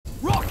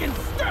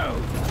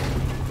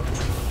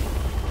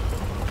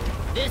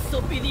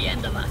This'll be the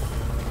end of us.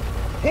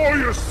 Pull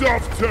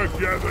yourself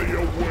together,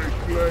 you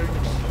weaklings!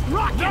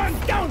 Rock and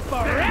stone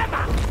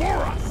forever! For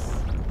us!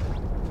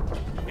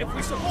 If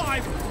we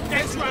survive,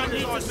 next round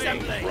is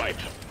assembly. Right.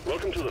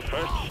 Welcome to the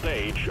first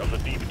stage of the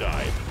deep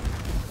dive.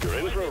 You're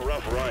in for a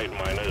rough ride,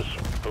 miners.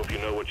 Hope you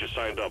know what you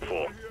signed up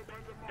for.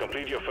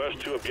 Complete your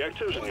first 2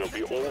 objectives and you'll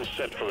be all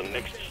set for the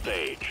next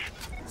stage.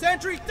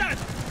 Sentry's done!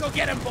 Go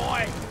get him,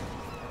 boy!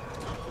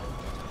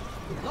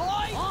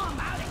 Lloyd! Oh, I'm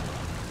out.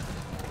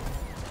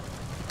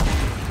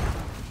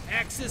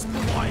 Access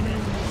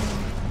provided.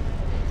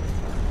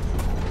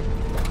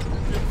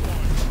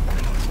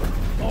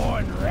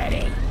 Born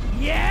ready.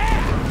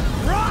 Yeah!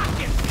 Rock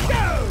and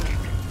go!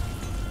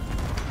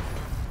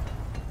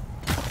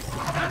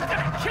 I'm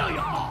gonna kill you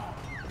all!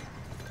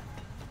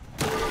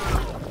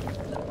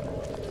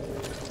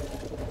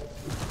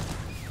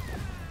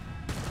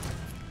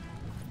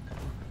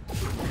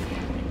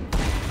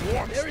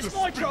 There is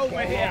more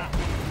over here!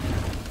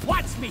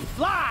 Watch me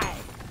fly!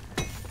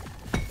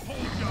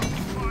 Hold your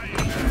fire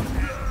and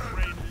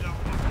rain down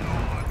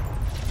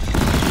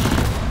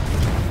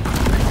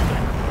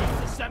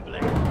the Assembly.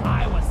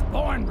 I was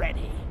born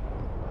ready.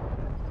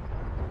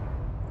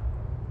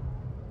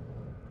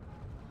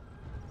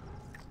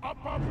 Up,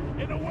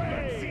 and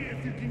away! Let's see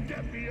if you can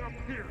get me up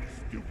here,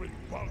 stupid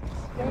bugs.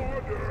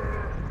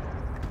 Order!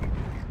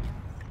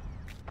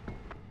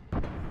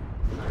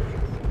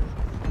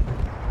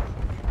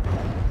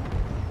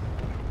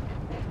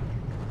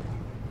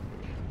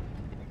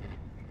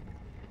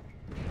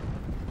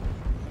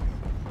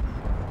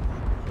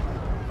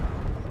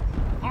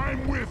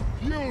 I'm with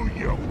you,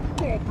 you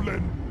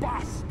goblin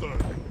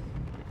bastard!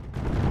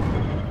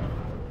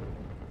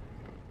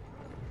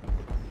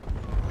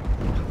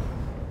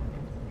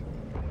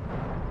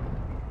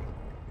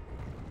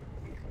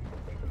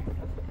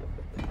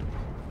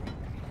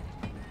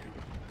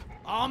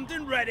 Armed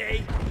and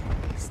ready.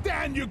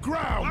 Stand your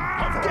ground!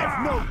 Of death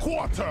no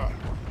quarter!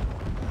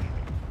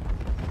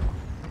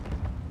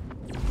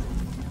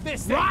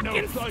 This Rock ain't no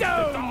and place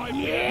stone! to die.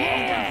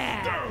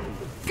 Yeah! Rock and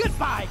stone!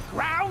 Goodbye,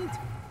 ground!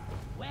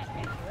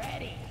 Weapons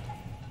ready.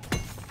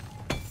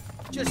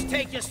 Just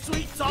take your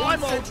sweet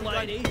time, old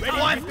lady. Ready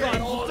I've to got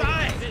go. all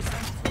day.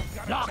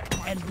 Locked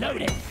and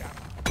loaded.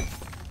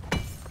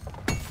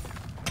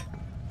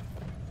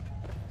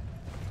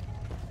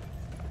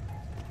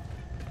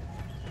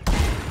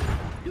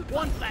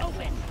 One flat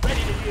open.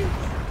 Ready to use.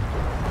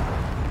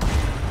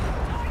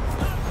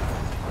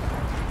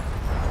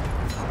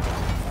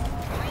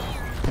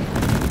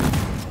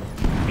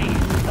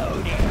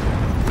 Reloaded.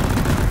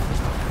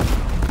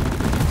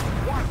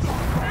 What the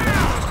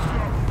hell?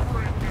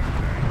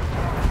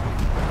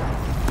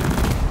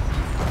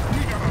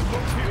 We gotta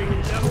locate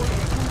the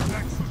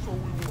nexus or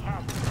we will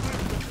have to.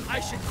 I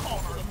should call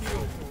for the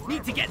mule.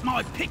 Need to get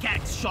my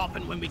pickaxe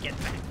sharpened when we get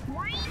back.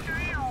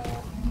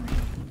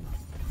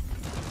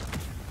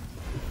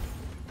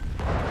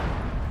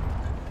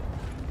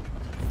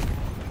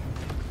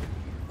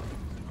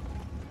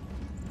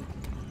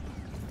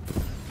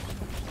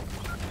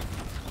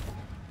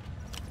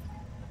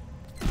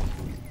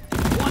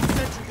 One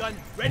sentry gun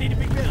ready to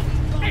be built.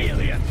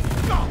 Aliens,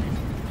 go!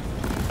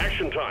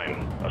 Action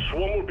time. A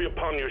swarm will be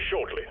upon you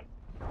shortly.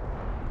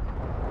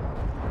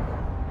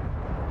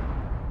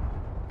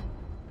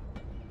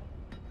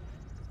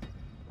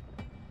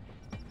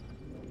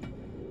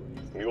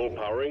 Mule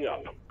powering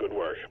up. Good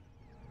work.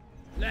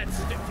 Let's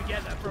stick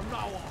together from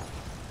now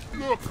on.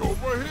 Look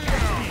over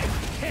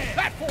here!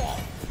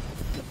 Platform!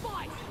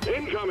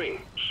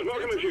 Incoming!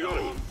 Smoke him if you got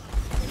him.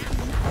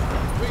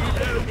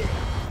 Reloaded.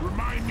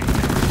 Remind me.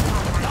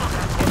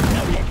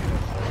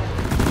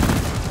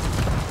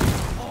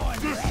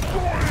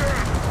 Destroy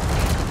it!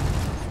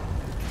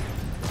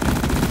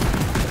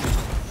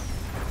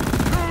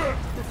 Kill it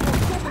before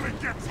somebody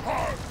gets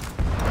hurt!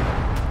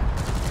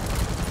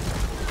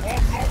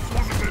 I'm not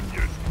one of them,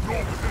 you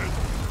knobhead!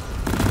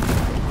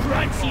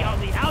 Crunchy on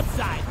the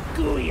outside,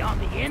 gooey on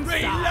the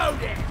inside.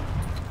 Reloaded.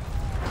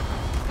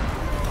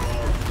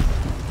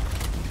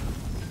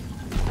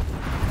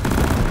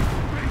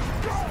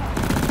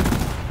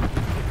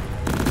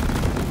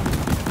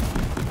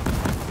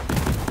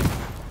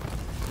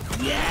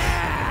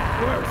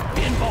 Yeah! Worst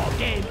pinball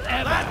game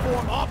ever.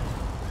 Platform up.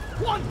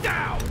 One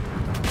down.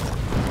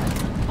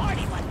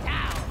 Party one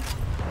down.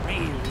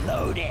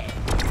 Reloaded.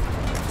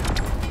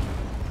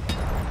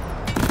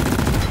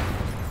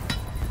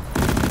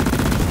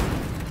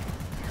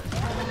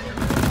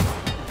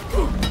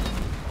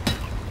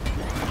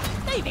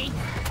 Maybe.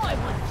 I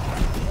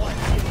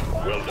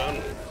want Well done.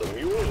 The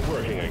mule's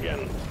working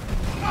again.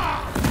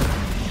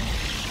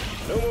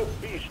 No more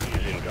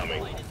beasties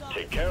incoming.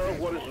 Take care of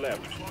what is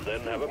left,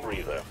 then have a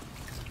breather.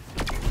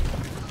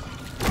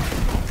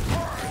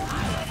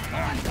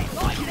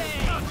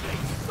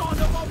 Son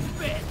of a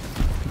bitch.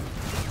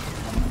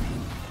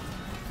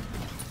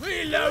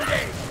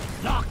 Reloading.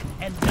 lock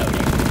and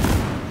loaded.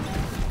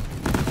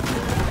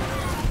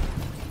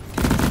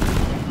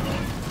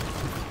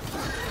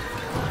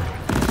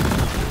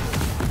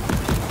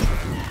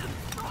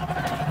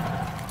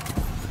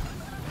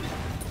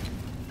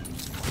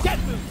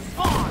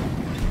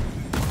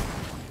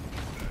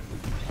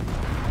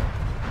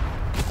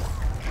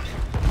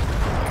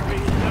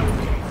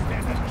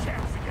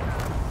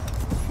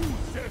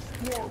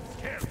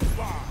 dwarves can't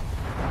fly.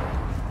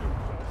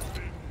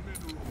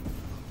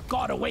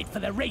 Gotta wait for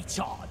the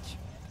recharge.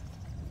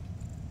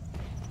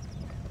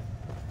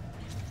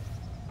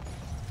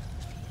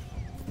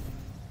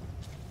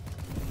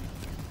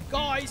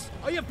 Guys,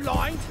 are you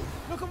blind?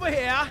 Look over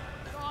here.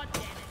 God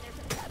damn it, there's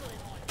a pebble in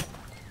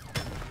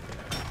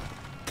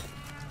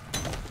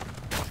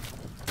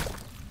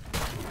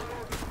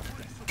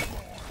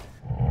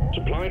one.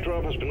 Supply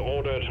drop has been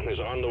ordered and is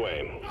on the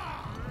way.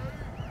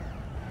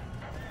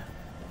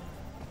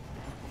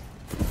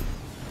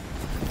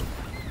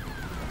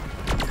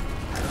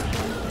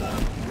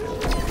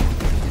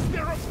 Is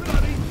there a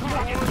bloody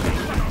target?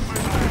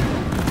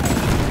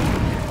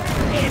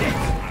 Hit it!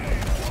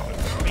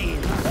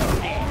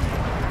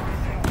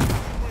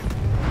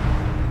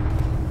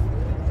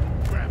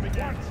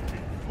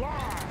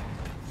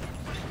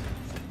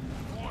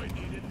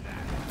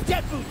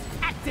 Jet boots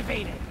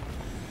activated!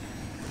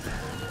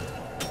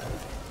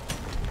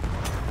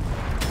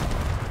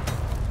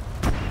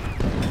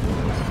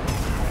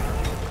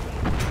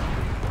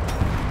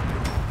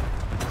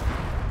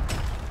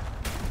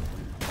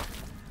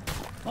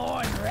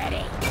 Born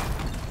ready!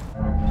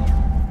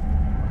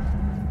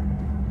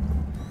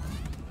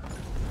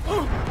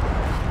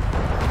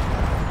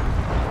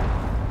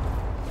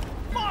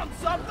 Want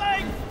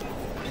something?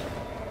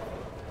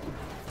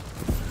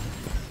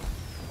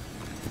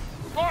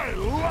 I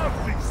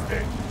love these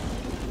things!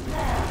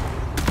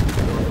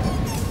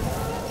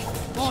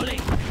 Molly,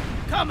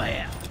 come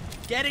here.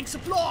 Getting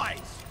supplies.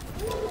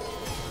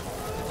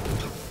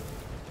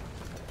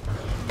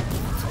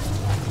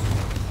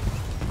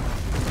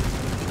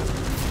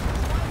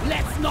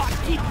 Let's not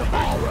keep the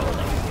ball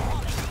rolling!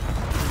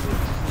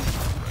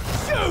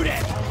 Shoot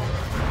it!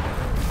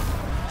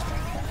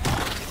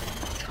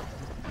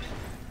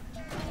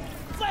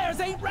 Flares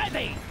ain't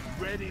ready!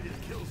 Ready to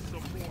kill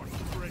some more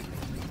spring.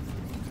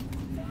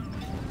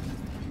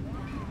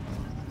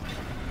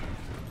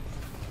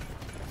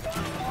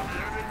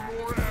 Getting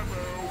more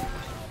ammo.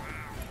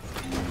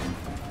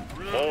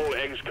 All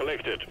eggs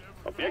collected.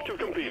 Objective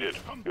completed.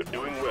 You're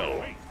doing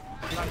well.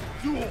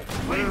 Duel.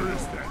 Where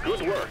is that?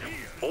 Good work.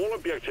 All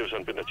objectives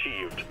have been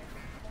achieved.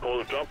 Call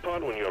the drop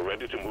pod when you're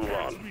ready to move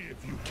on.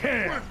 If you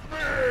can. With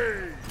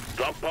me!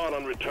 Drop pod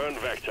on return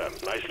vector.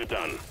 Nicely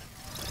done.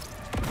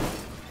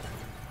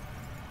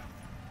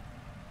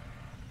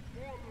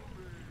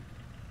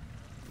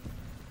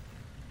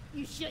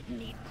 You shouldn't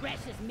need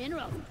precious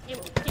minerals. It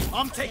will get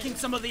I'm taking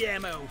some of the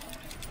ammo.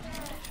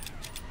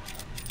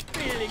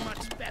 Feeling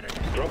much better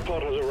now. Drop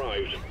pod has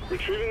arrived.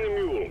 Retrieving the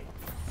mule.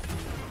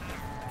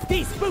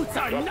 These boots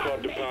are Drop not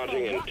pod made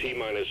departing for in walking.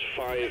 T-minus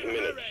 5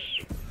 minutes.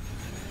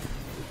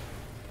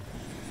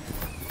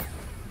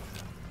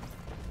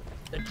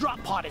 The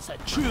drop pod is a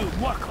true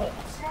workhorse.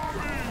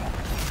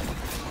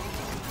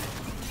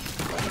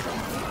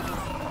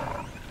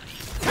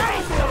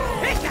 Taste the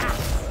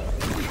pickaxe!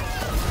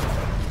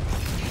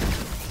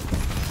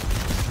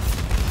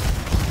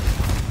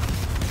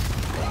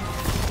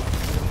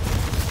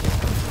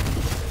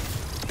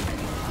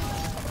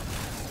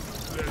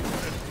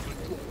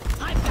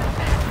 I've got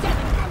that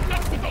 7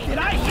 activated. Did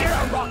I hear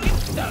a rocket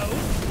stone?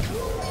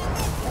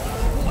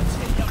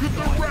 Could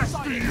the rest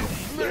of you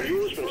The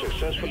mule's been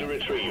successfully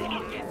retrieved.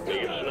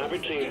 Make a snappy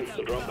team.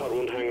 The drop pod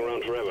won't hang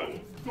around forever.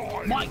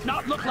 Might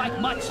not look like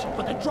much,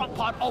 but the drop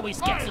pod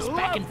always gets us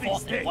back and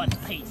forth in one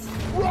piece.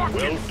 Well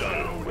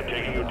done. We're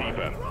taking you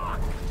deeper.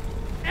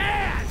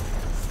 And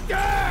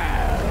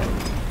stir!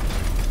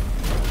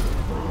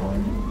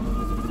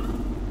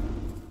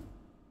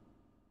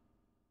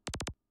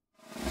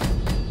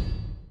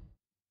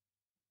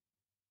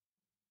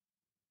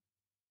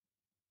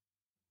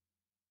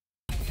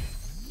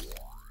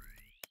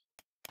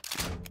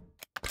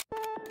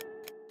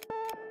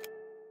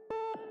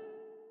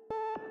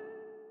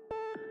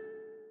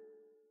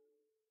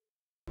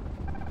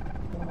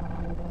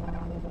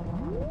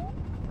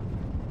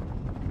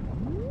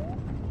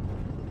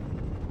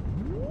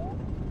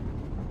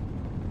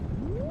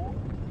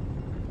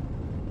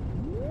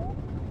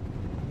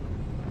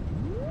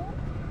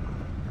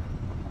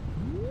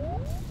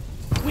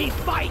 We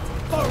fight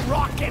for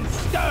rock and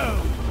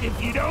stone!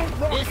 If you don't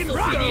rock and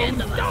stone,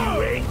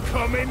 you ain't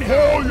coming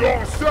home! pull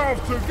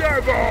yourself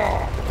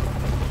together!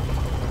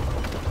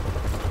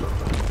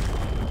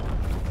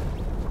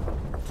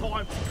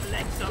 Time to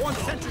collect some. One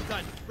sentry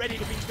gun ready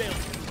to be built.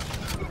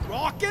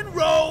 Rock and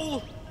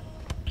roll!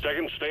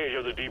 Second stage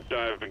of the deep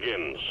dive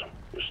begins.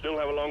 You still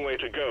have a long way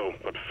to go,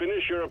 but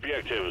finish your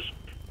objectives.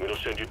 We'll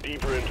send you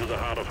deeper into the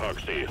heart of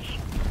Hogsties.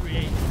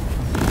 Please,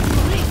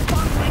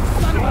 fumbling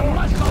son of a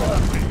mudball!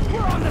 We're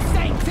on the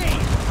same team!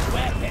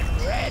 Weapon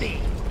ready!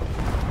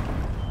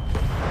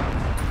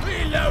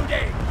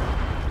 Reloading!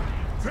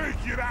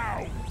 Take it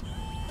out!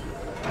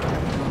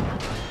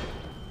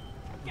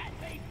 Get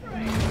me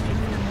free!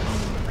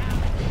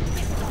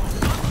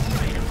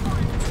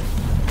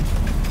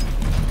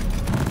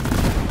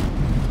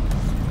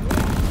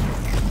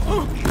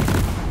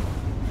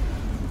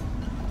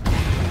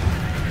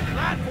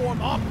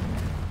 Platform up!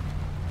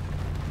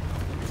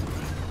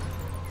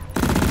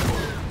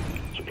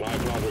 Supply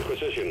plant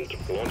requisitioned.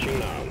 Launching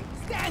now.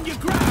 Stand your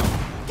ground!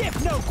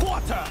 Give no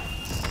quarter!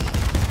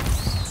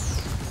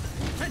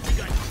 Sentry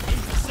gun,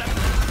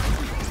 intercepted.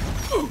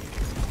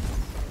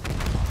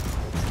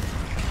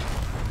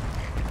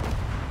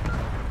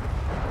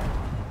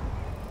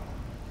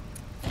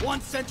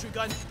 One sentry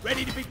gun,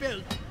 ready to be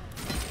built.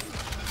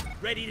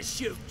 Ready to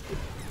shoot.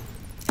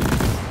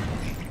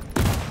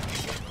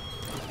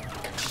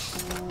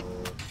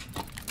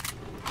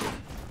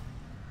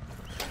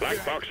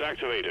 Black box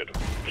activated.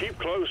 Keep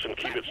close and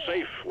keep it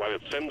safe while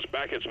it sends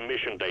back its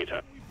mission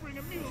data. Bring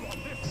a mule on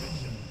this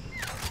mission.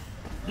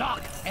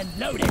 Lock and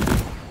load it.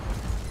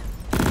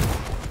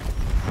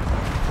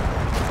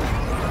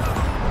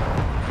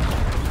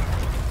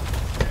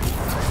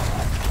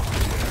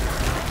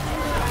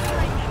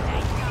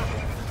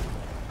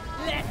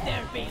 Let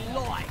there be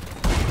light.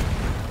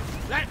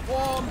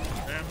 Platform.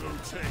 Ammo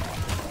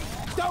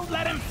tank. Don't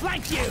let him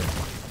flank you.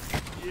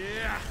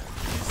 Yeah.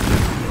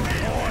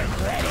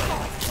 Boy, ready.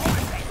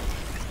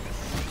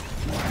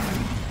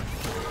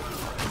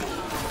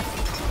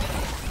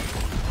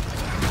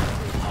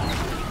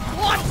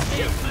 What?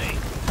 Shoot me.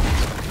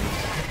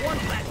 One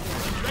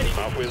platform. Ready.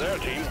 Halfway there,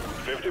 team.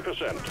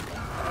 50%.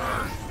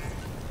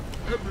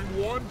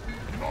 Everyone,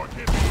 not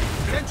hit.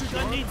 Sentry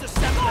gun needs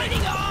assembly.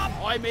 Lighting up.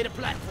 I made a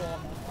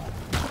platform.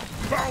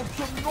 Found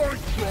some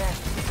nitro.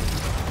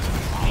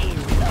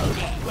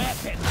 Reloading.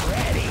 Weapon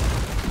ready.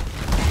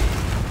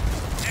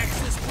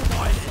 Access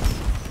provided.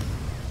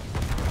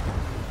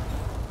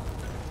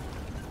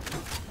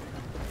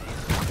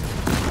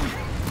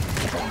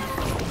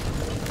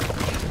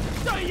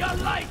 See you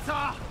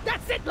later.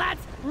 That's it,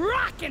 lads.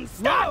 Rock and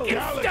stone.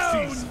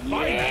 Galaxy's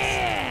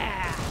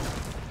Yeah.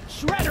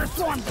 Shredder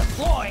swarm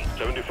deployed.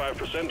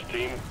 75%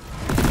 team.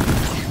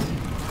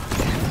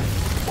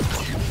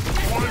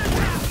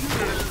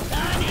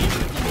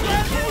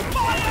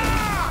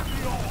 Fire!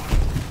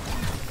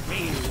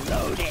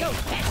 Reloading.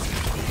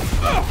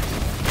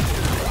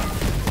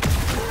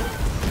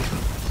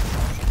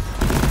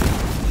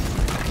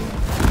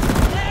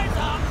 Flares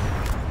up.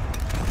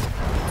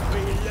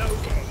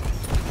 Reloading.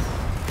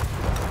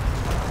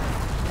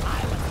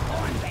 I was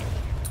born ready.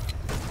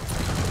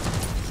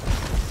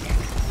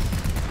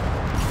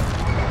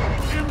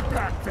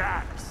 Impact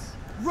axe.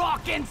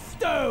 Rock and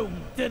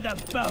stone to the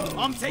bone.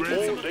 I'm taking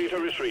All some. data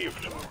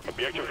retrieved.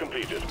 Objective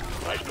completed.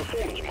 Nice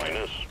performance,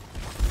 miners.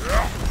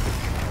 Yeah.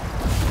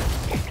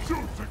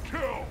 Shoot to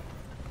kill.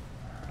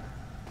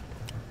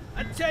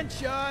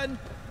 Attention.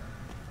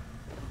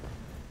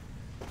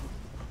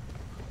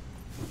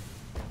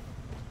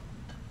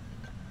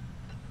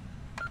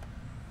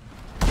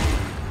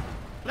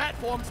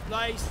 Platforms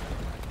placed.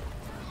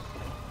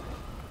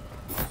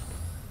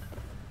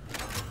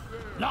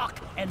 Lock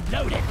and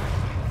load it.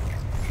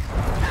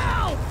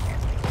 Ow!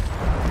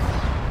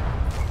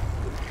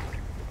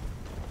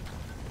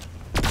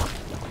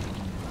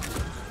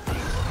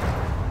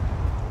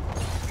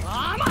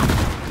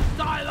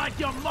 Die like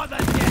your mother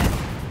did!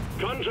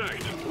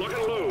 Contact! Lock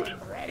and load!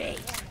 Ready.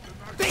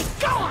 Be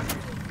gone!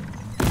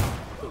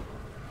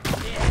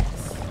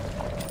 Yes.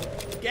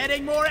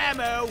 Getting more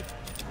ammo.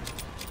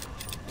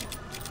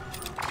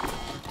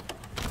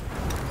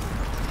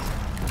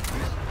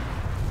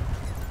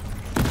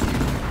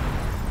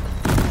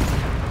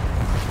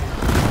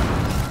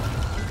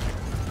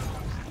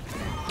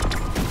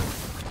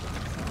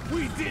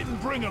 We didn't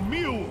bring a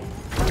mule.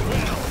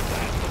 Well,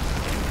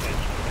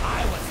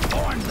 I was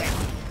born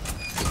ready.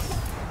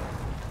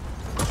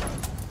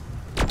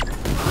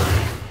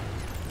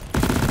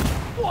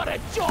 What a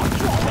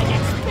jaw-dropping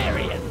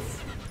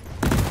experience!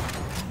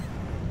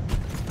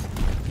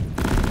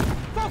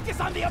 Focus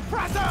on the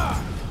oppressor!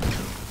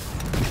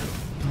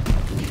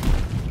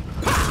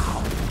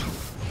 Pow!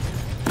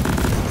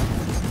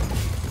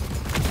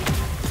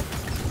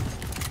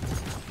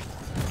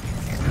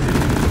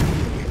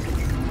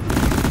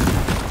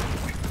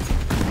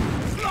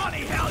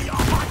 Bloody hell, you're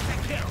hard to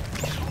kill!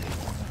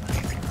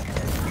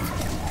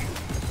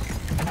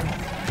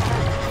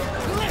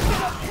 Lift the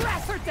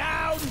oppressor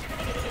down!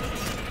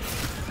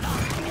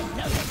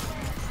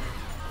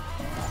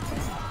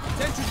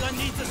 Sentry gun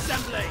needs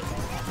assembly.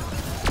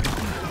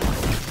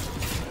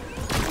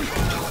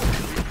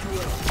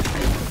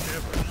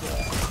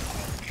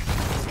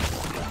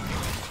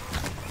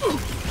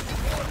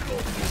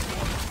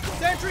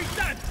 Sentry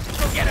done!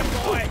 Go get him,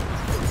 boy!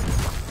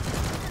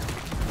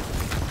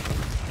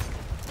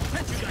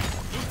 Sentry gun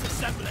needs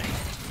assembly.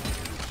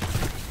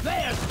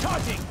 Players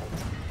charging!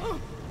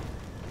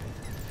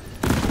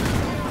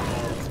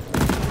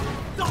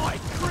 Die,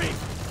 creep!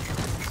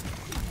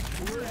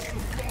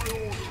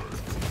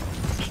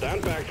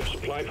 Stand back.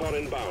 Supply pod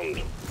inbound.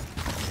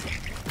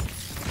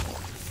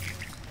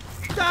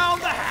 Down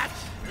the hatch!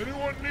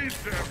 Anyone needs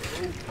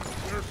ammo?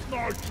 There's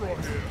nitro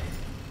here.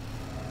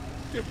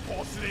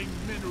 depositing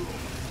minerals.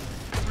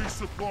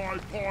 Resupply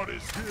pod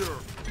is here.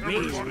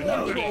 Everybody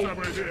Reloading. needs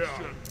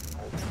ammunition.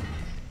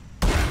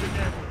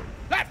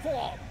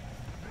 Platform!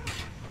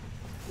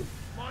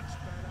 Much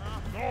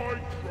better.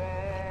 Nitro.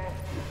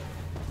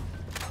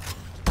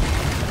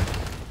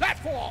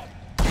 Platform!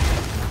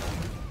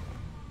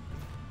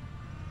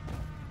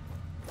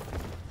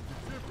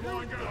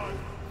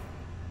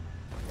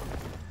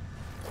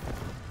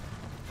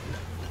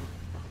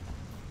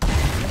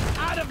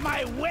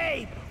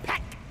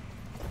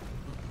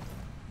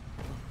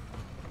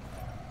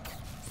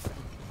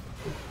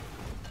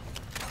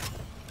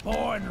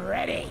 Born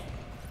ready.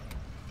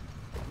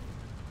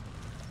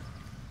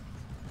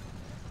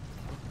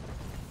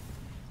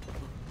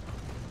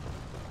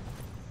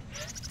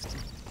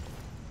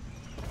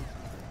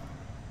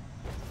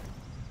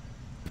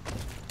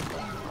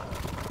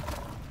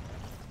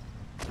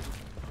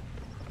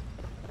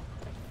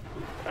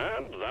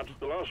 And that's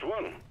the last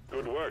one.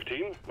 Good work,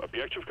 team.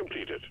 Objective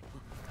completed.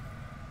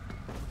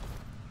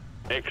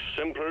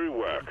 Exemplary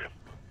work.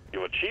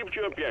 You've achieved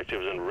your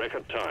objectives in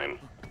record time.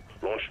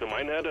 Launch the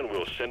minehead and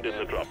we'll send in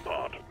the drop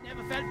pod.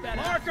 Never felt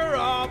better. Marker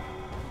up!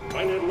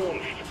 Minehead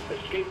launched.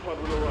 Escape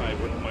pod will arrive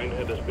when the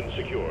minehead has been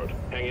secured.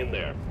 Hang in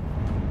there.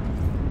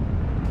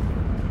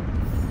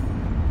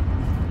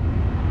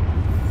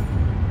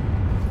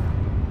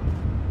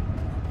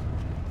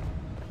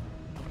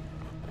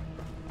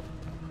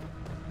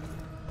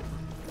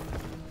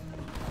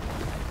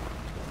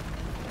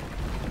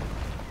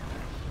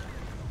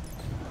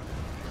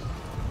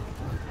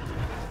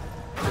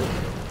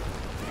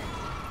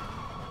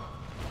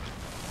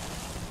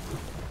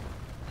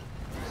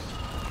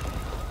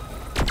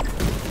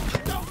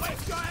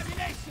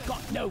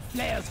 No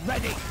flares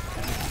ready.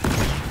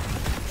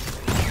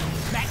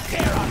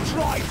 Bacteria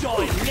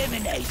Tri-Joy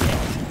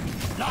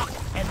eliminated. Lock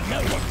and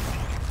loaded.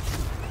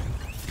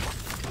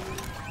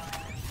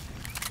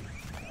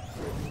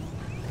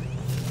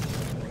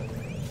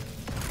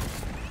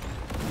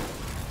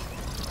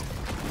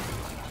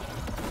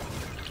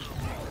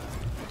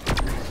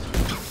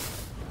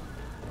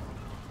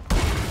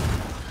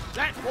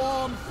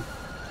 Platform.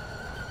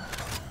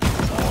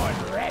 Board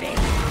ready.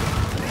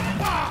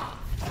 Ah!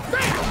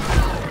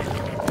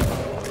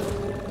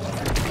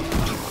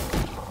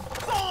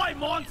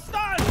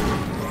 Monsters!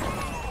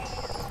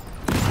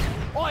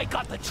 I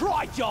got the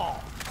Tri-Jaw!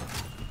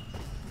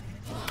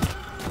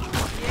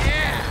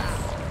 Yeah!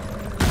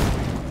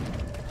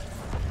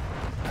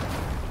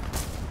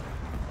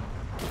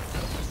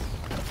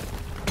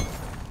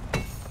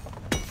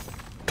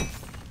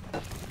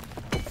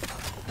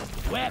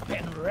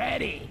 Weapon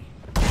ready!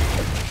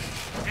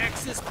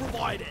 Access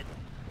provided.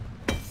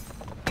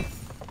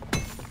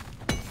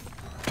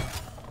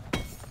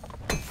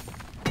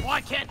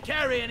 I can't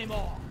carry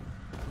anymore!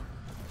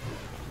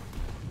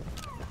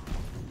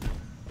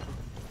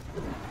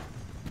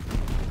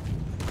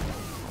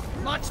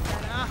 Much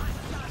better.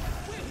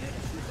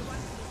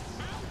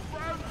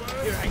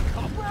 Here I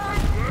come.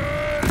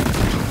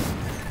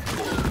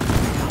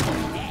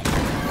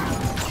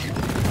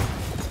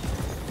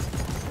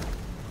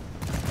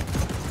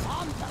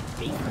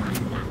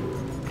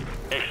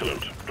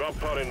 Excellent. Drop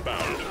pod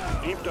inbound.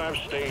 Deep dive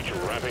stage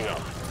wrapping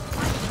up.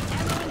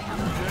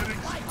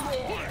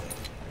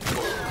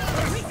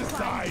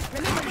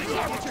 Remember to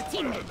share with your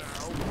teammates.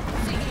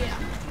 See here.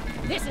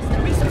 This is the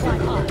resupply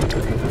pod.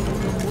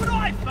 What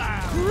I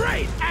found!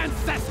 Great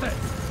ancestors!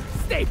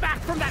 Stay back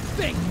from that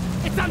thing!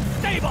 It's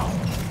unstable!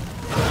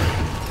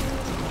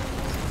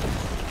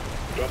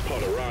 Drop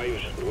pod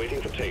arrives,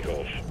 waiting for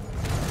takeoff.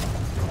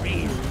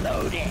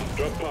 Reloading!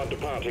 Drop pod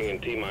departing in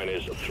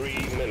T-minus 3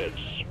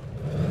 minutes.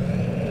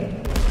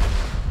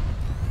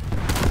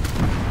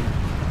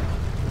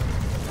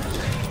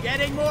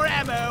 Getting more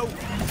ammo!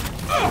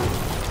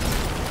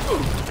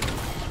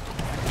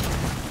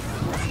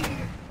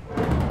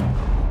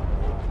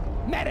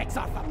 Medics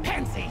are for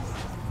pansies!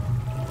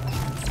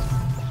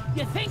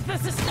 You think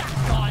this is snack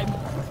time?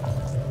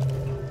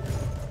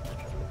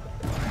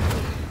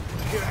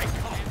 Here I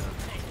come.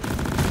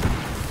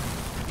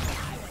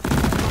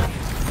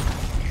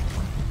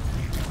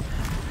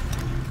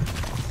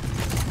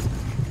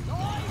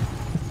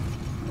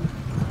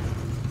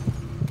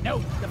 No,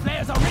 the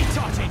flares are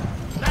recharging!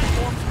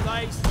 Platform's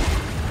placed.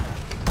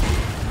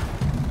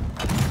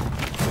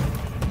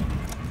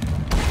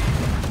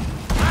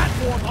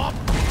 Platform up!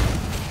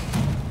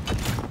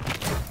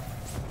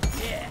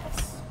 Yes.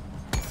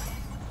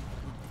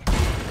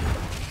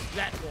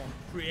 Platform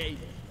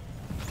created.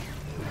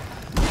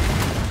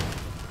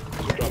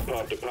 Drop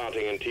pod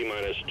departing in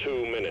T-minus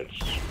 2 minutes.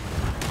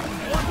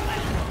 One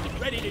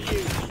platform ready to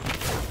use.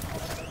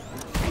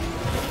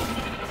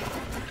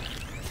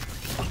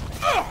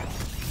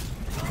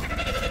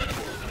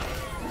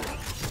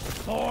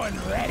 Born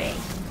ready.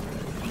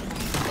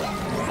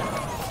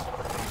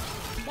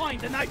 Find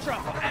the nitro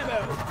for ammo.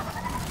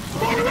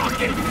 For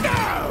rocket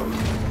down!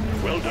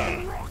 Well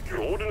done.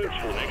 Coordinates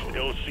for the next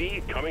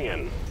LC coming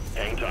in.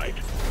 Hang tight.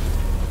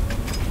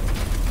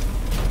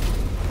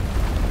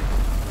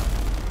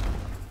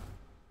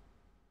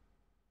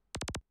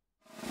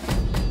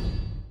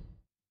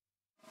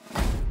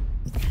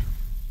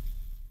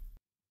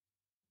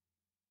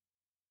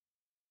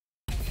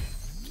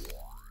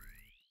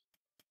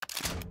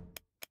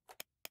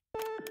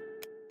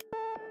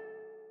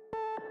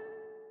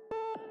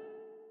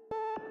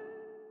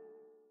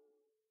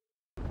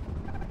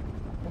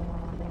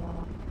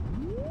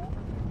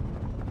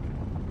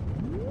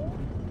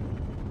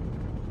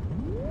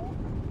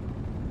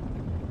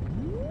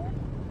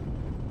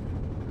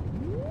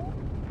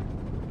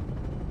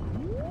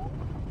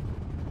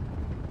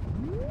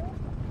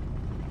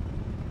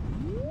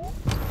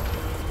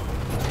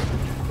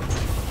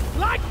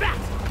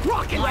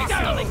 rock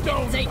and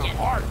stone! Take it.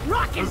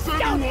 Rock and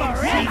stone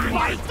forever!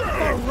 Fight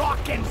for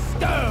rock and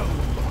stone!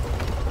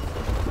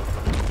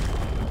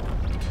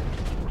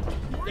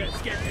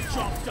 Let's get the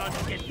job done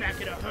and get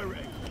back in a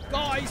hurry.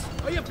 Guys,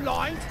 are you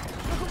blind?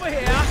 Look over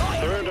here.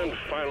 Third and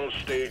final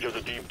stage of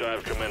the deep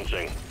dive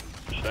commencing.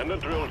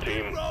 Standard drill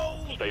team.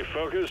 Stay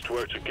focused,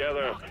 work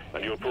together,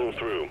 and you'll pull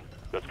through.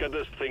 Let's get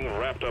this thing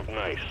wrapped up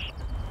nice.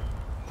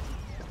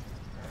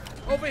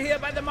 Over here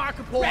by the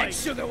marker point. Red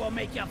sugar will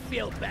make you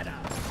feel better.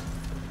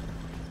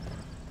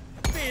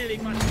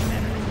 Feeling much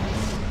better.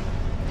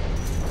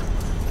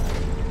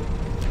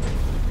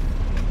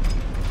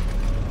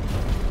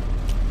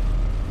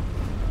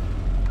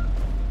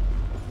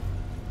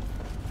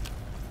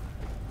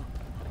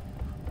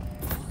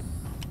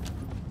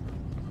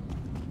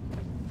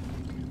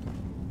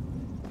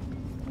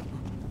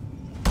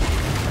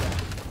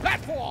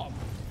 Platform!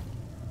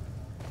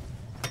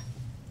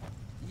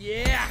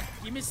 Yeah,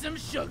 give me some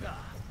sugar.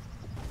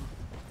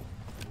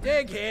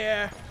 Dig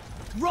here.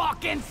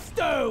 Rock and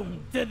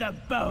stone to the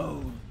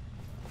bone.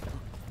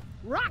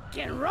 Rock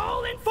and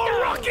roll and For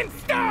stone. rock and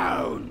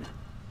stone!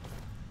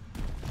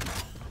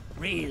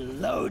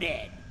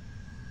 Reloaded.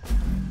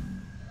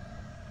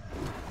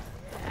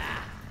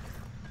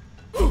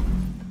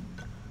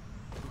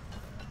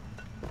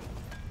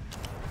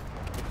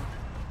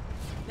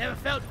 Never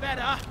felt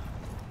better.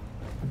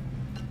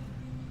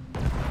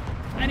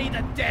 I need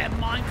the damn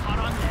minecart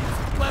on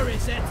this. Where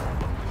is it?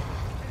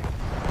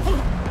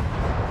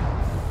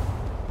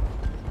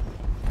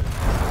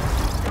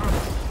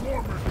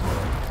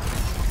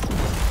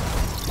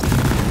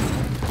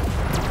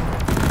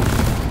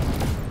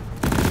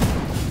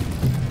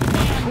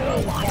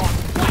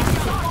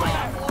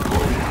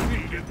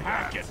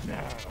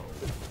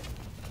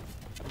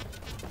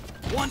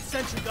 One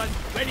sentry gun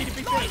ready to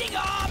be lighting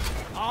up!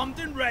 Armed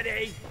and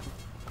ready.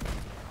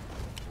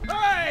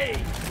 Hey!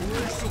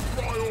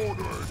 Resupply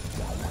ordered.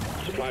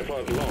 Supply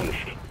pod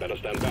launched. Better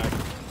stand back.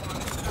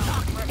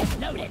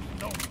 Loaded.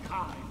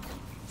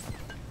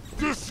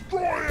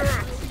 Destroy it!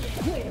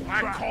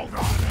 I call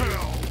that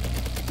hell!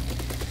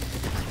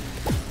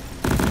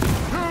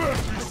 Kill it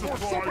before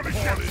somebody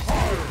gets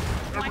hurt!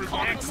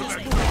 Everybody collect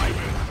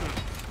diamond!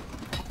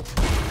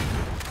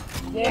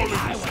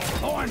 I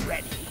was born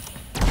ready.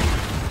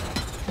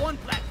 One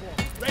platform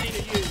ready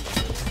to use.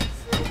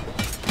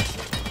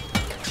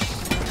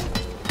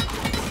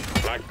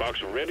 Black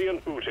box ready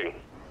and booting.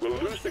 We'll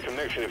lose the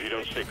connection if you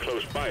don't stay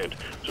close by it,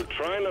 so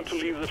try not to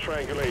leave the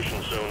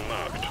triangulation zone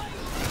marked.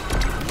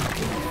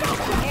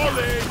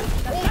 Ollie!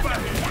 Over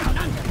here! Down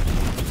under.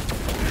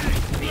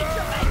 Beat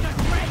your magnet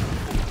break.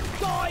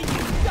 Die,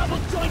 you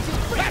double-jointed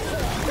prick.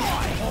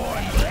 Die.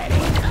 Horn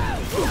ready. Oh,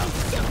 don't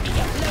shoot me,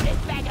 you loaded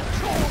bag of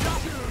coal.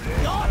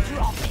 You're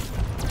dropping.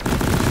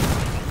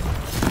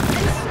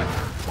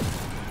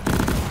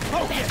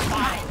 Oh, yes,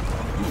 fine.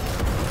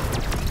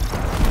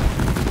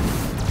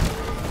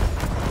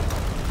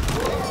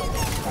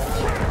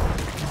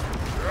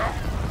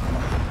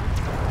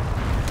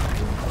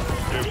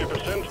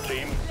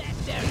 Team.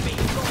 There be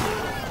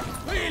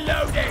more.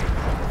 Reloading!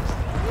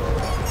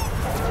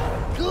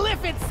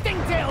 Cliff it,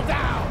 Stingtail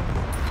down!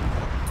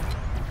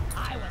 I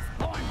was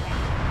born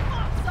ready.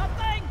 Want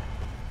something?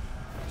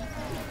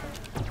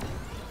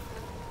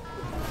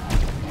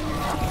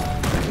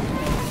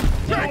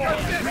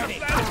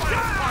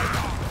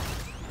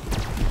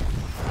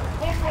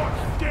 I'm not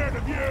scared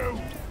of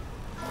you!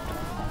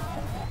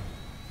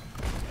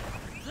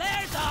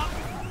 Flares up.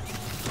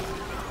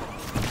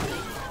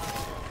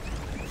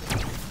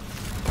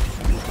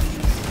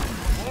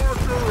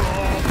 Marker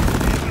up!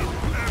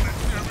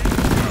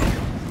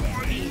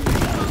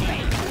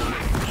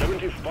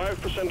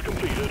 75%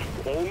 completed.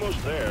 Almost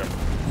there.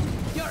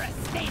 You're a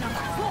stain on the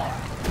floor.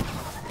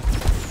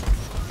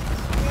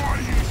 Why are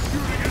you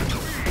shooting at me?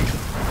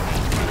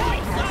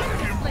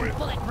 Split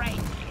bullet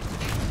range.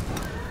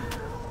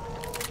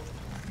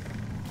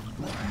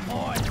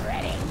 Horn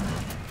ready.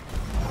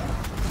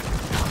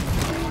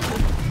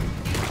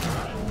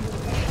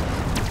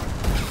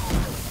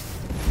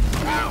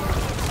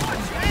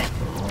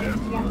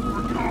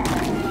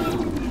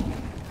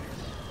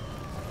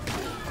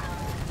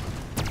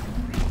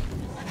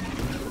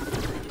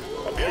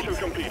 Objective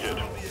completed.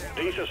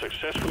 Data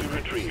successfully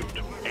retrieved.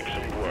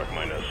 Excellent work,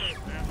 Minus.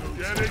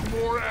 Getting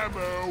more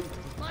ammo!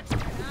 Much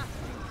better.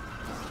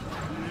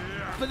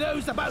 For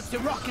those about to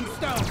rock and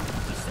stone.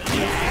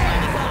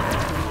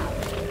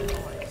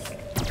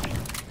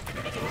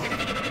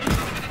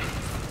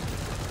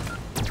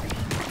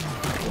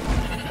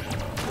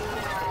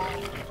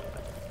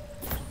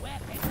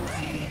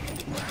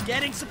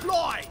 Getting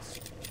supplies!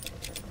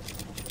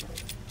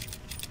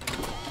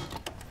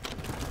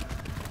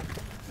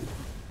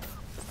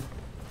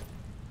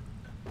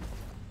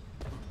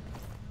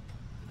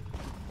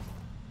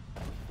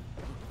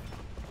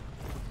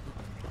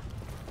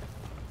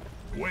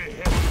 Way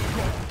ahead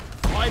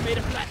of I made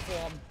a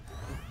platform.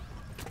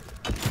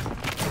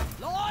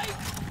 Live.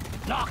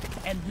 Locked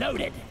and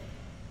loaded.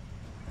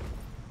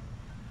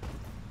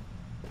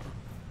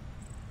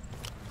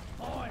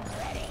 Horn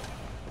ready.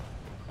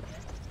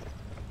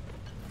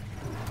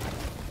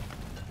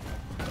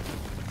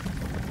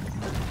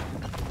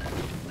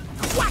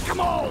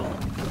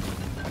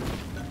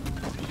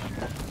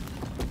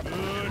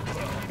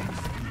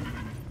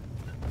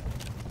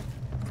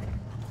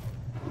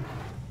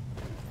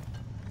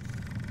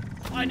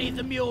 I need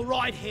the mule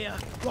right here,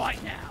 right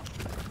now.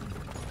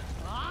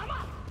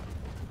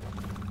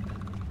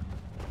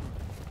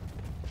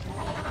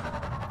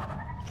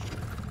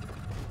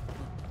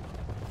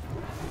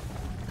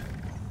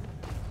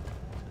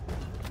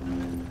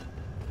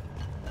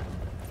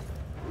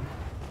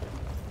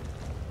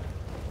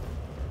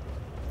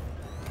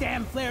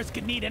 Damn flares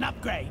could need an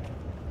upgrade.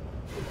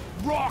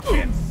 Rock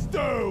and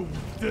stone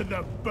to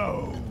the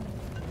bone.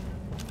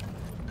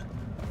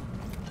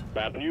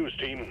 Bad news,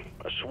 team.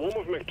 A swarm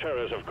of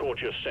Mech-Terrors have caught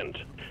your scent.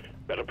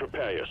 Better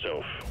prepare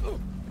yourself.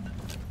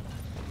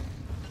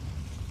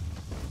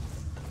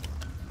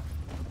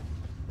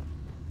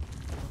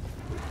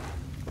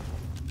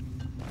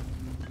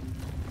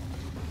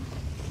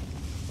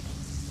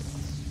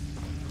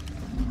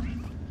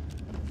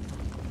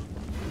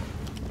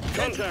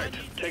 Contact!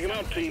 Take him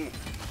out, team.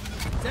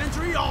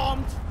 Sentry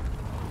armed.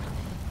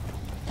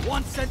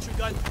 One sentry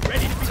gun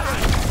ready to be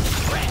done.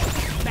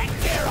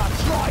 Bacteria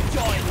Troy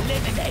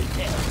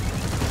eliminated.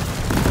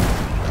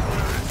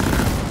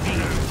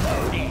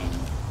 Reloaded.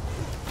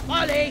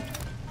 Molly!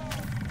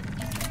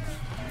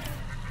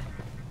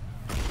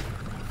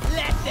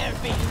 Let there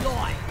be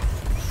light.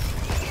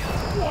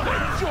 What a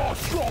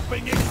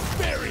jaw-dropping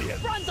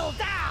experience! Frontal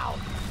down.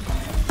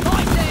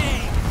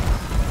 Lightning!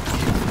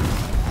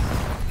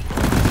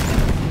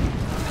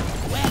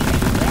 Weapon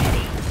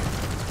ready.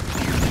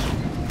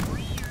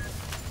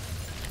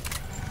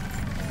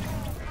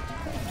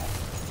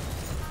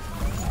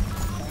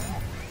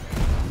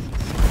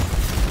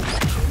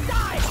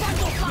 Die,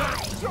 frontal fly.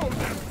 Show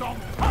them some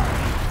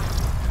courage!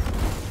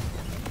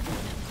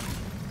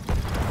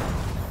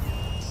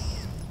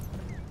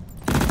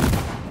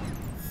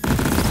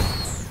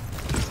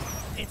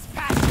 It's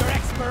past your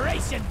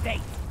expiration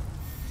date.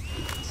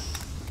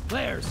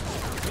 Flares!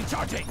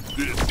 Recharging!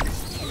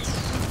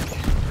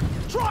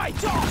 Try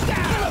toss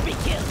down. It'll be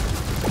killed.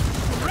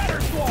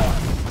 Redder swarm.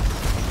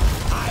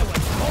 I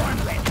was born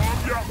with that.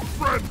 Yeah,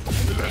 friend!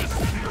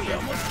 He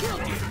almost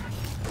killed you!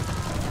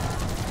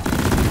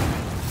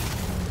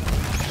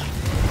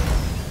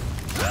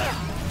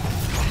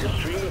 The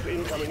stream of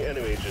incoming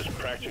enemies is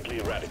practically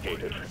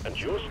eradicated, and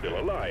you're still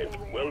alive.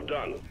 Well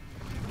done.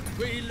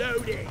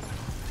 Reloading!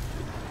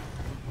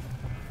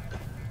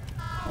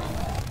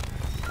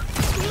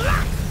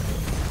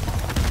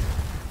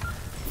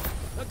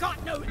 I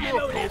got no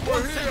ammo left. over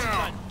One sentry here.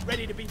 gun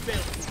ready to be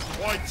built.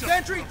 Why just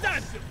Sentry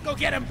done! Go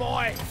get him,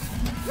 boy!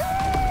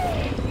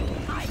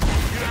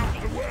 get out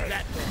of the way?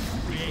 That one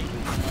created.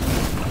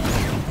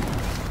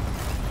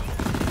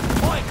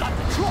 I got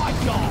the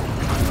tri-jaw.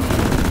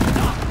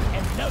 Locked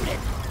and loaded.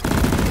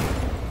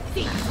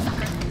 Thief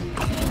sucker.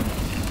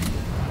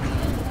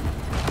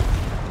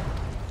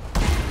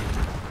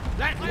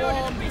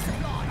 Platform!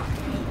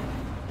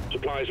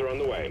 Supplies are on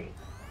the way.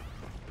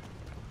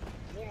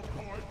 Born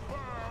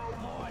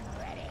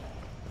ready.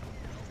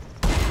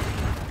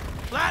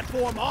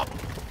 Platform up!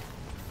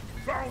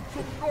 Found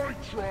some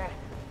nitra!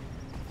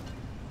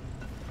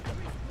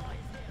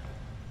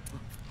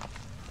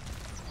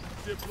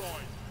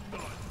 Zipline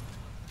done.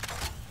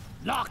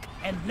 Locked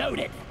and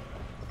loaded.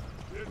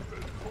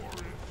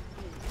 Inventory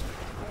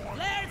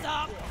Flares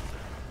up.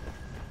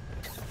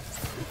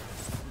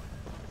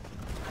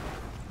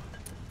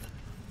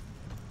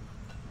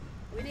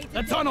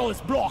 The tunnel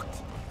is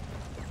blocked.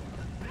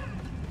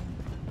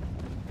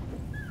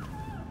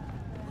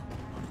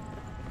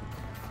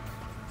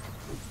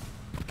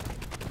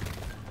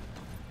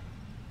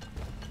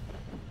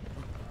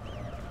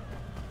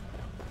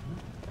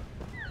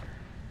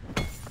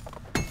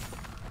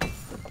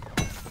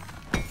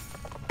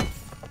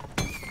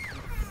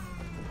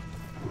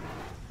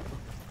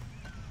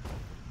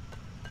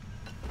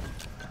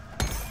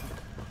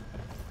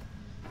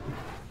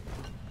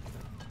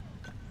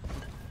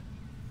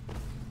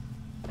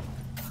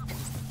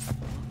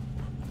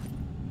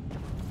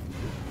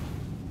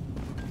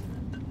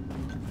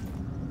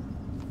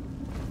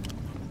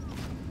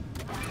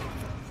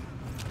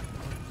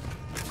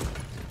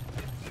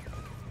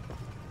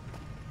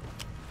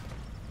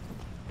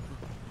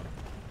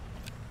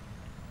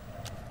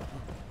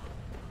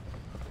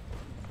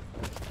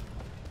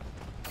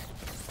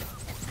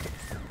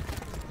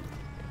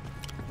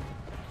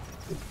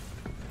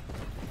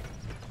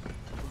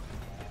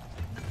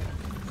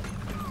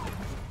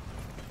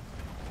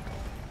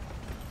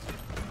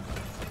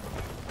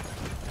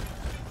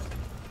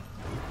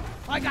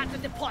 I got the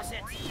deposit.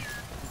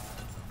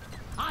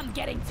 I'm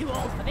getting too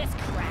old for this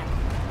crap.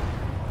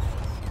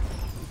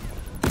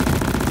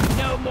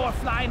 No more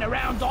flying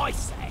around, I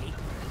say.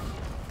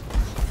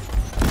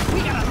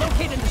 We gotta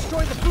locate and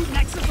destroy the food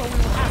nexus, or we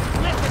will have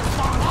to live and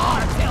spawn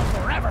on our tail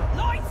forever.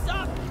 Lights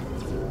up!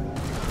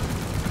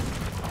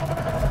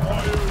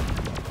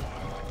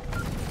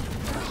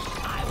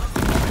 I was...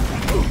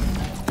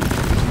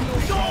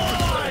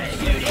 Die!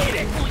 You did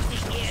it!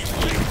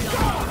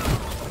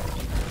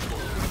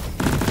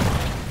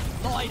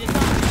 Light is up!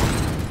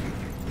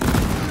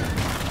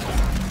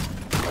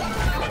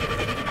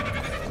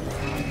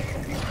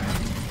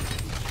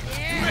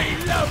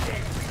 Reload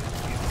it!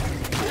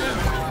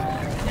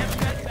 Never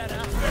got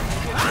better.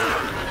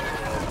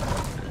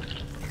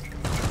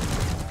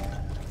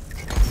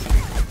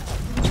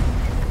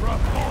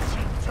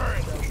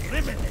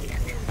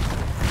 eliminated.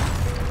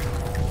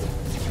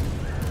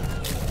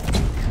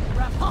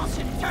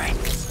 Repulsion turret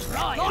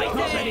destroyed. Not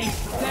ready.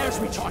 There's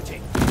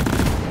recharging.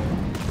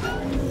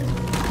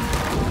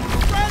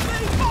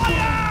 Friendly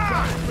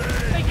fire!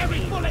 Make every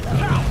bullet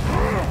count!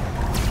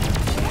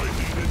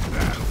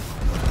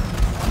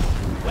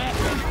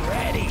 Weapon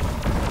ready!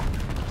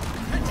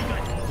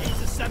 Pentagon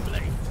needs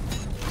assembly.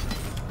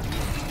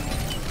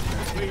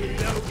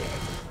 Reloaded.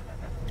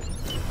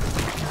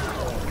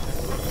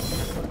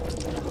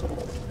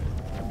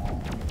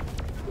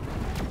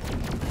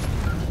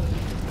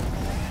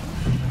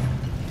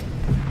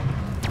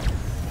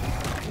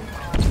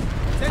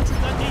 Sentry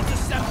gun needs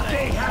assembly.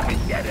 They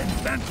haven't yet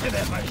invented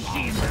a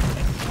machine that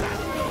can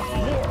transfer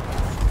war.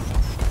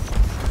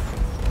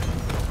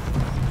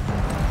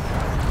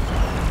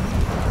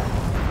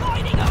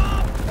 Lighting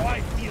up!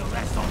 I feel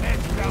less on edge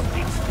without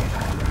things sticking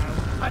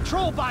around.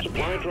 Patrol bot.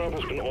 Supply drop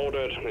has been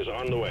ordered and is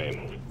on the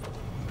way.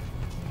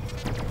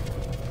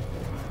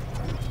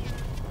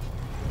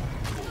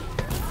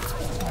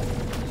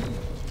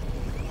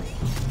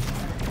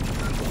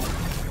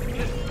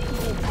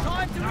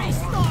 Time to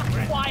restock!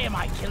 Why am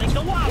I killing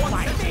the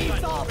wildlife?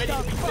 Thieves off ready the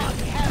to be front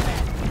filled.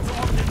 heaven!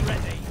 Armed and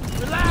ready.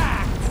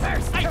 Relax!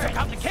 First, I took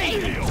out the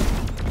cage!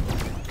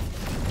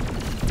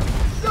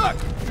 Look!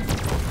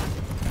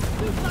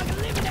 Look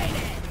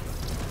eliminated!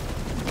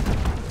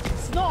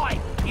 Snipe!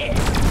 Yes!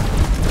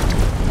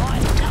 I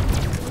love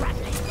this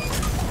rattling!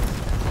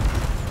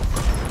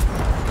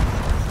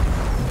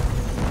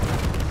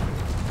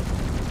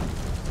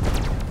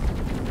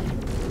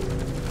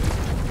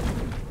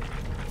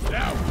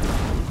 Down.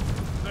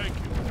 Thank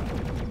you.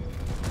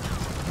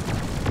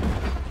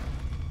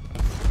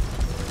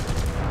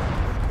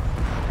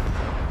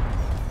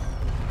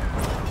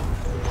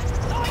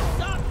 Lights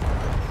up!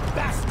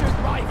 Bastard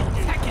rival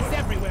tech is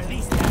everywhere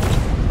these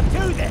days.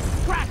 Do this!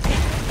 Scratch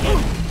it!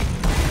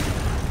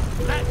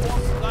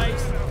 Platforms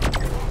placed.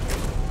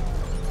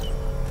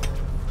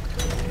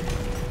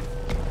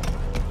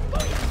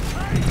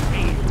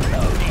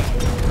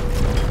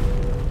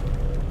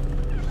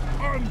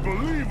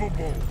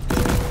 Unbelievable.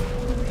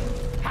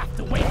 Have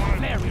to wait for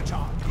flare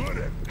recharge. Good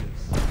at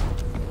this.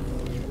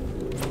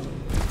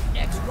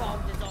 Next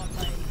round is on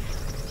me.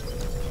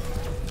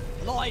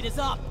 Light is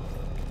up!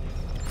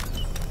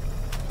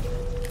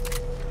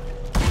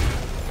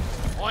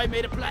 I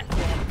made a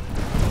platform.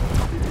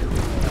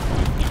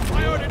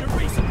 I ordered a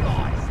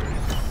resupply.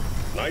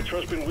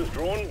 Nitro has been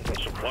withdrawn and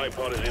supply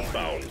pod is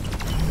inbound.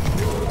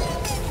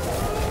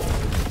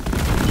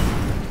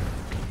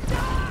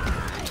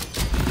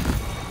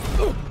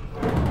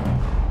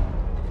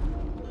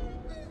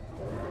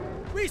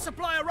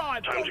 Resupply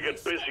arrived. Time to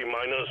get busy,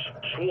 miners.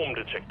 Swarm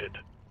detected.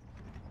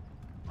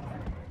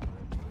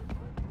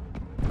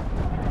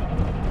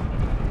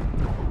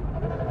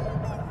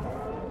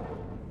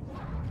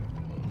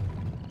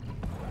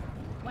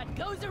 What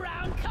goes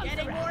around comes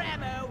Getting around. more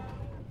ammo.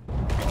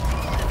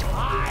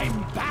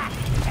 I'm back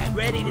and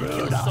Ready to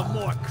kill some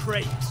more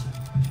crates.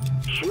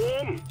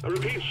 Swarm! I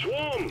repeat,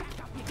 swarm!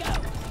 You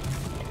go.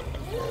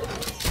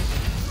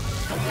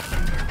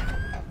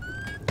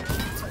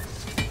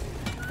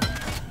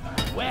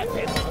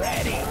 Weapon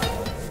ready.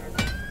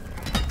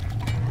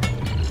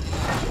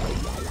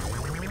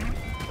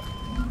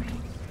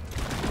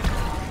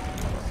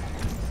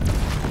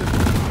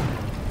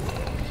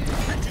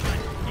 Pentagon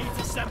needs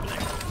assembly.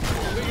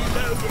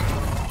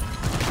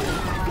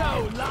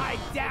 Go lie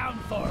down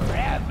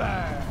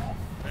forever.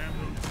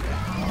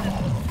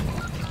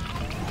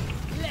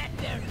 Let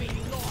there be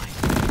light.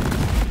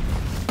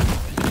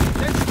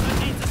 Pentagon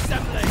needs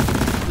assembly.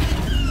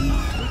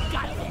 We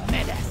got the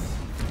menace.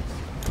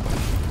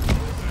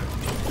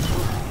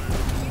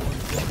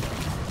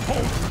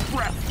 Hold your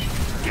breath.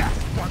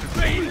 Gasp on the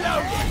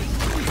Reloading.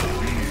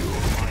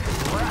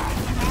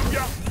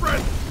 Yeah,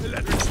 friend.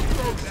 Let it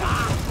explode.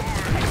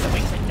 Makes a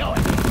wing to know it.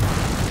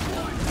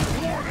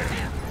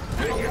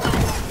 Take it out.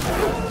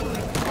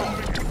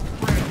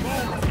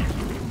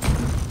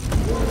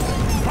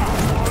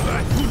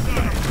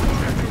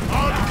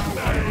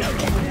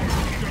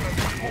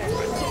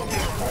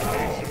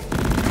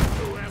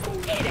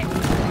 Eat it.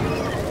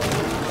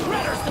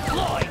 Shredders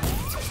deployed.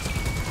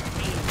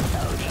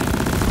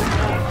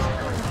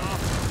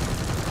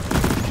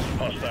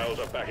 Hostiles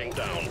are backing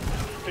down.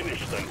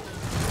 Finish them.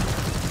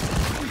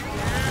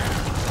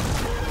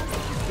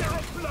 They're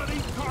a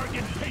bloody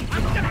target painted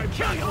I'm gonna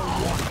kill you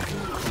all.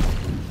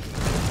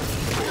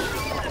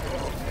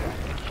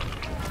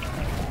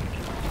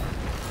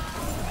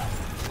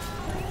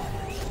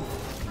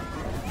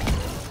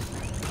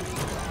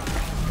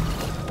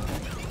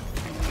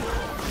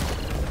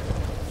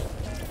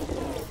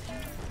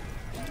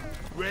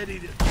 Ready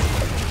to...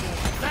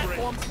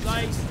 Platforms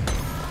placed.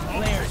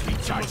 Flares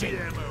recharging.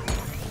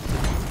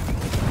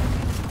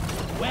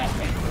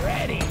 Weapon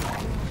ready.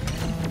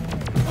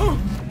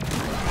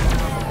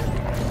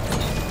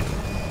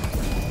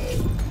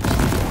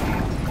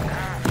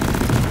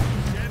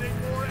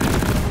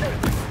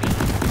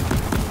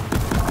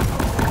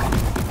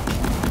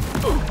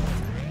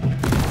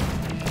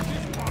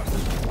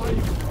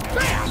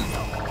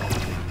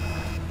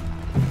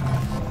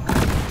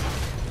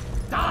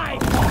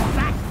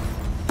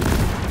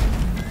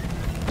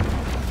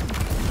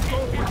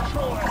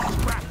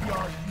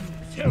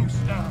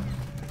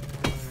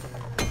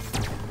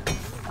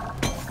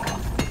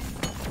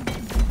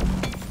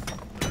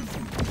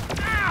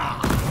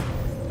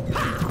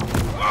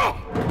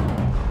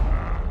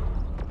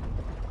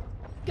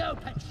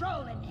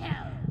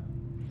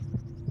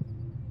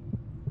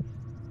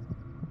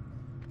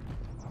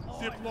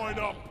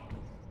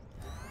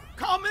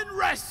 Come and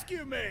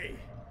rescue me!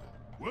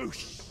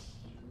 Whoosh!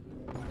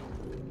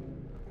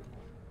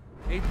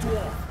 A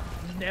dwarf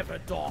never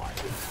dies.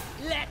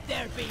 Let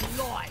there be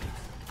light!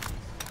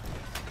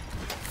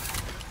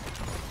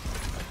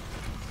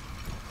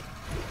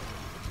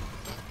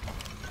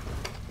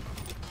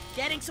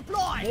 Getting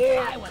supplies!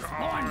 I was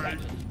born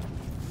ready!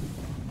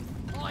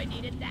 I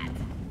needed that!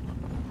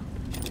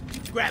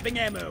 Grabbing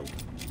ammo.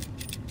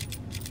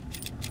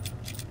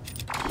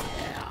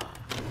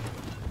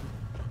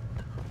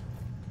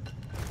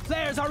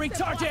 Flares are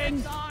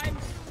recharging! Time.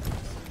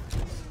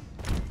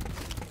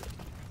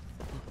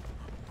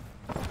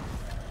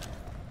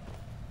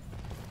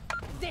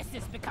 This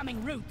is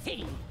becoming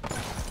routine.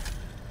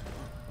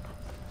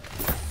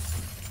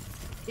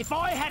 If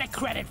I had a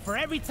credit for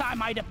every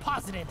time I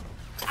deposited,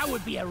 I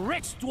would be a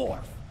rich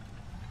dwarf.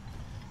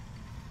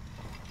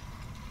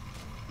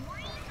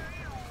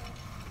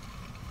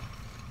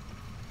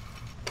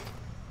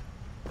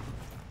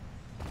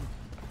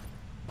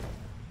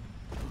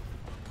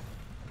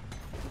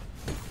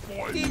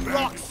 Did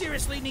Rock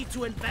seriously need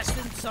to invest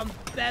in some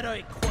better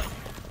equipment?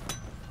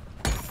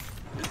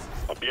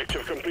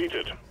 Objective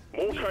completed.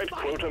 Morkite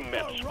quota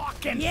met.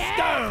 Rock and Yeah!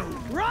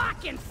 stone!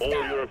 Rock and All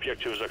stone! your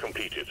objectives are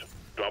completed.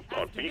 Drop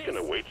pod beacon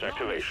awaits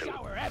activation.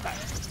 Shower ever.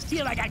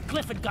 Feel like I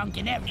Clifford gunk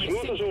in every Smooth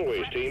as single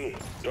always, team.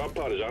 Drop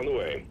pod is on the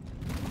way.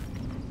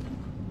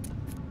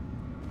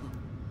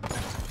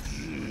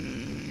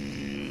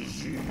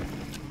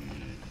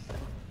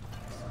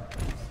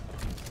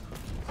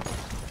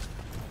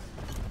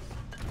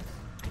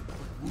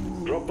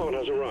 Drop pod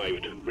has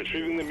arrived.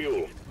 Retrieving the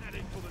mule.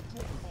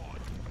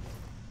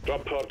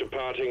 Drop pod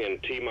departing in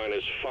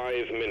T-minus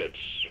 5 minutes.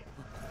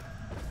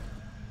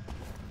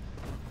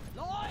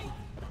 Light!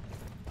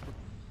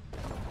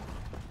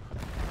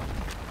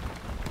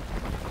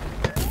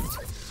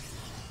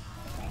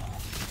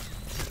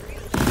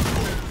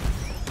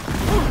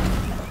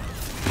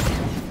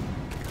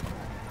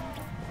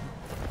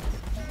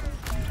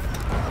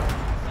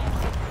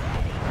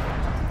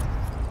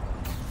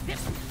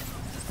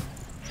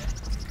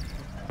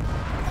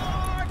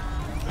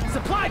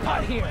 supply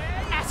pod here!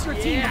 Ask your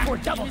team before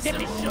double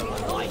dipping.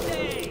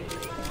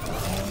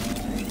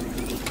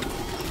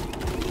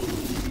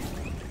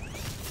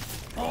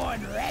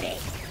 Born ready!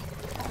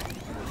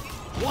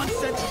 One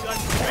sentry gun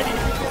ready to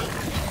go.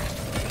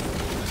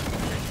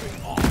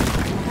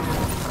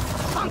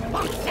 Punk,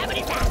 punk,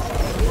 70 back!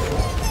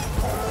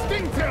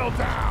 Stingtail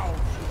down!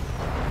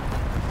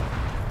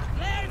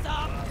 Flares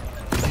up!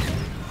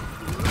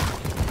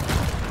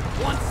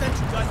 One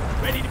sentry gun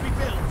ready to be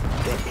built.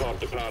 Drop pod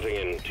departing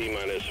in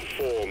T-minus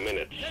 4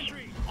 minutes.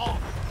 Sentry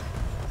off.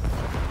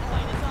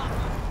 Light is up!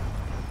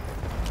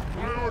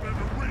 I ordered a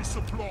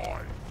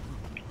resupply!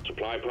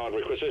 Supply pod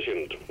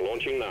requisitioned.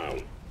 Launching now.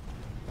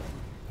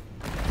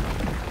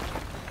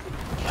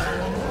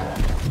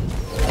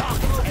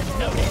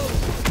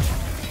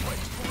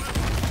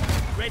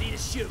 Ready to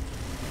shoot.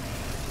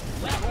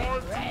 Time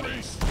to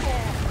restock!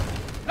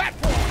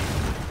 Platform!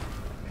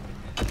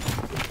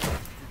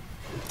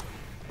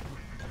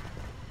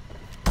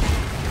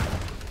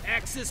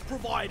 Access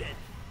provided.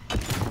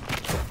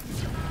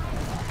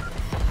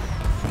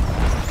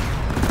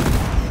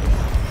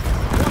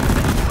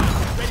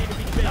 Ready to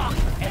be built.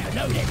 And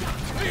loaded.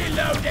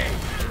 Reloading!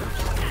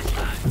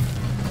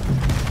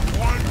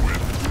 One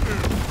with two!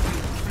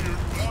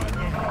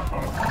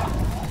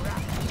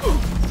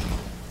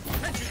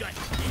 Sentry gun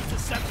needs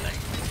assembling.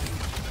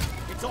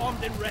 It's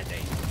armed and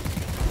ready.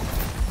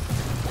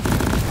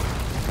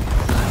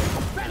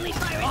 Friendly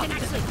fire is an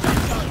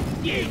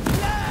excellent Ye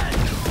blood!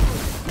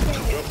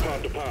 Drop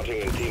pod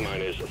departing in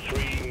T-minus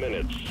 3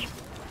 minutes.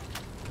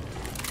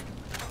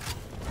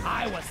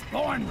 I was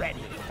born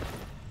ready.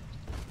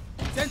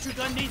 Sentry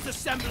gun needs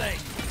assembling.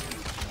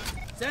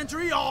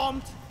 Sentry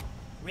armed.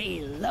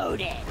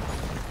 Reloaded!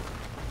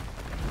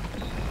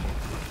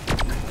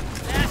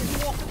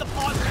 Last walk of the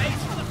pod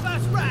race for the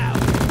first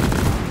round.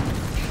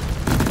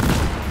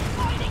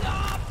 Lighting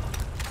up!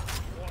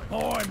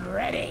 Born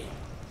ready.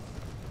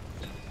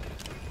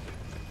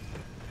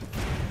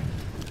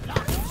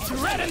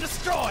 Shred and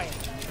destroy.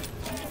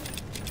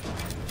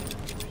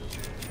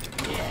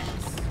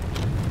 Yes.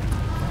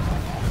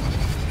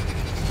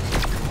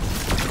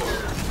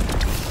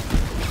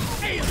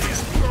 Alien!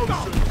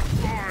 Motion!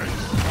 Fine!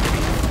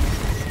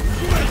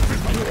 Weapon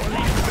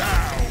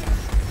down!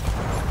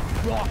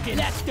 Rocket.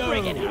 Let's go.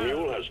 Bring it The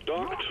mule has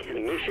docked.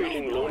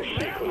 Initiating launch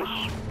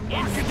sequence.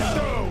 Rocket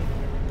stone.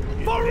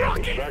 For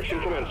rocket! Extraction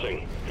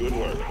commencing. Good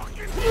work.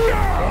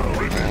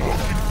 Already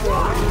looking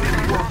forward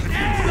to working!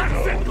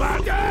 That's it,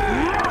 lad!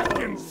 Rock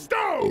and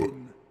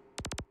stone!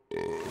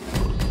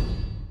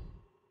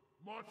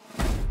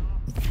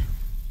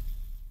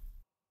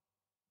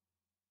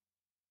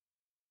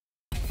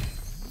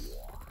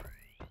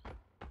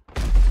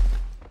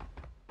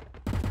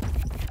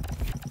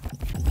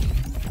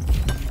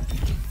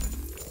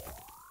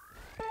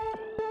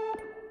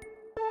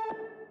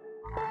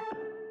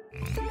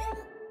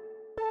 Yeah.